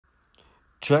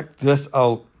Check this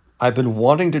out. I've been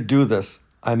wanting to do this.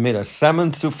 I made a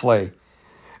salmon soufflé,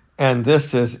 and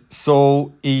this is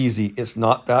so easy. It's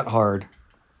not that hard.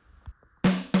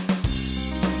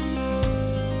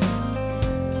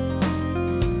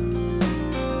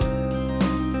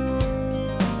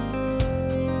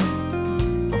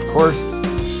 Of course,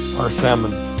 our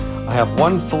salmon. I have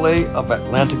one fillet of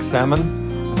Atlantic salmon,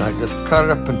 and I just cut it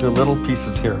up into little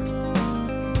pieces here.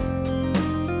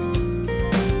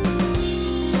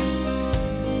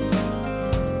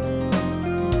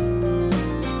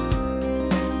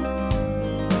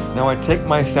 Now I take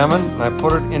my salmon and I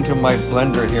put it into my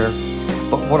blender here.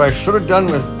 But what I should have done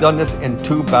was done this in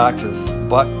 2 batches,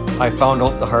 but I found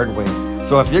out the hard way.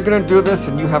 So if you're gonna do this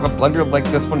and you have a blender like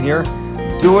this one here,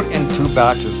 do it in 2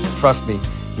 batches. Trust me,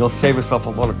 you'll save yourself a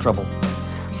lot of trouble.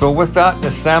 So with that, the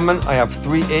salmon, I have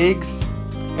 3 eggs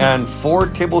and 4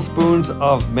 tablespoons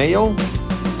of mayo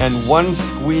and 1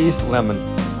 squeezed lemon.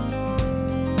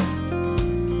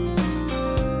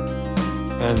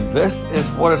 And this is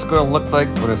what it's going to look like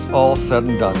when it's all said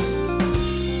and done.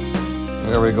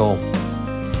 There we go.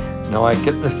 Now I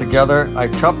get this together. I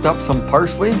chopped up some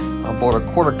parsley, about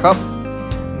 1/4 cup.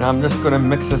 Now I'm just going to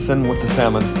mix this in with the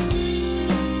salmon.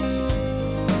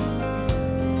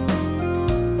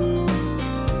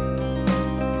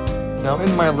 Now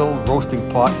in my little roasting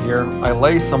pot here, I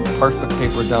lay some parchment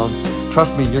paper down.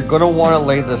 Trust me, you're going to want to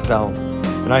lay this down.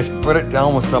 And I spread it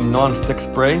down with some non-stick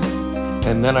spray.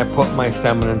 And then I put my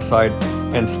salmon inside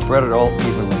and spread it all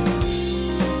evenly.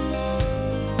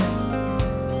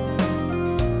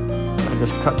 I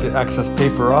just cut the excess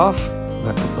paper off and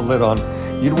I put the lid on.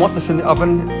 You'd want this in the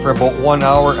oven for about 1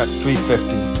 hour at 350.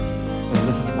 And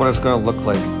this is what it's going to look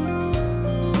like.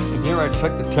 And here I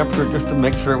checked the temperature just to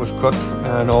make sure it was cooked.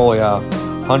 And oh yeah,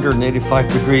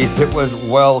 185 degrees. It was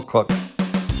well cooked.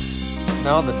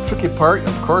 Now the tricky part,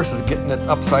 of course, is getting it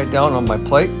upside down on my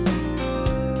plate.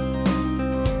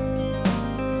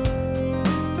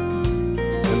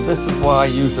 This is why I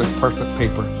use this parchment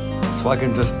paper, so I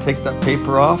can just take that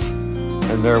paper off,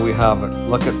 and there we have it.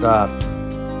 Look at that.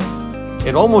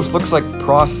 It almost looks like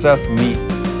processed meat,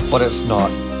 but it's not.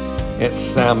 It's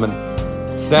salmon.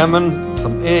 Salmon,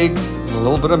 some eggs, and a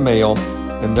little bit of mayo,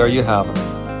 and there you have it.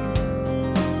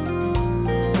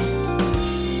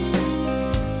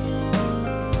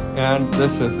 And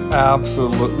this is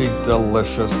absolutely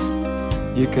delicious.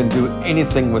 You can do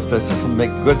anything with this. This will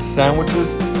make good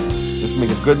sandwiches. Just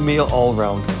make a good meal all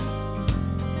around.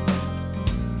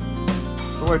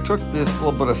 So I took this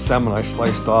little bit of salmon I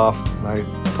sliced off and I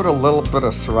put a little bit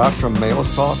of sriracha mayo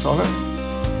sauce on it,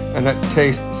 and it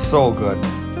tastes so good.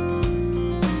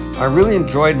 I really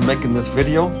enjoyed making this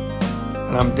video,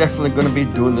 and I'm definitely going to be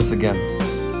doing this again.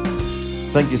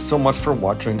 Thank you so much for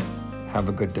watching. Have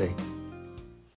a good day.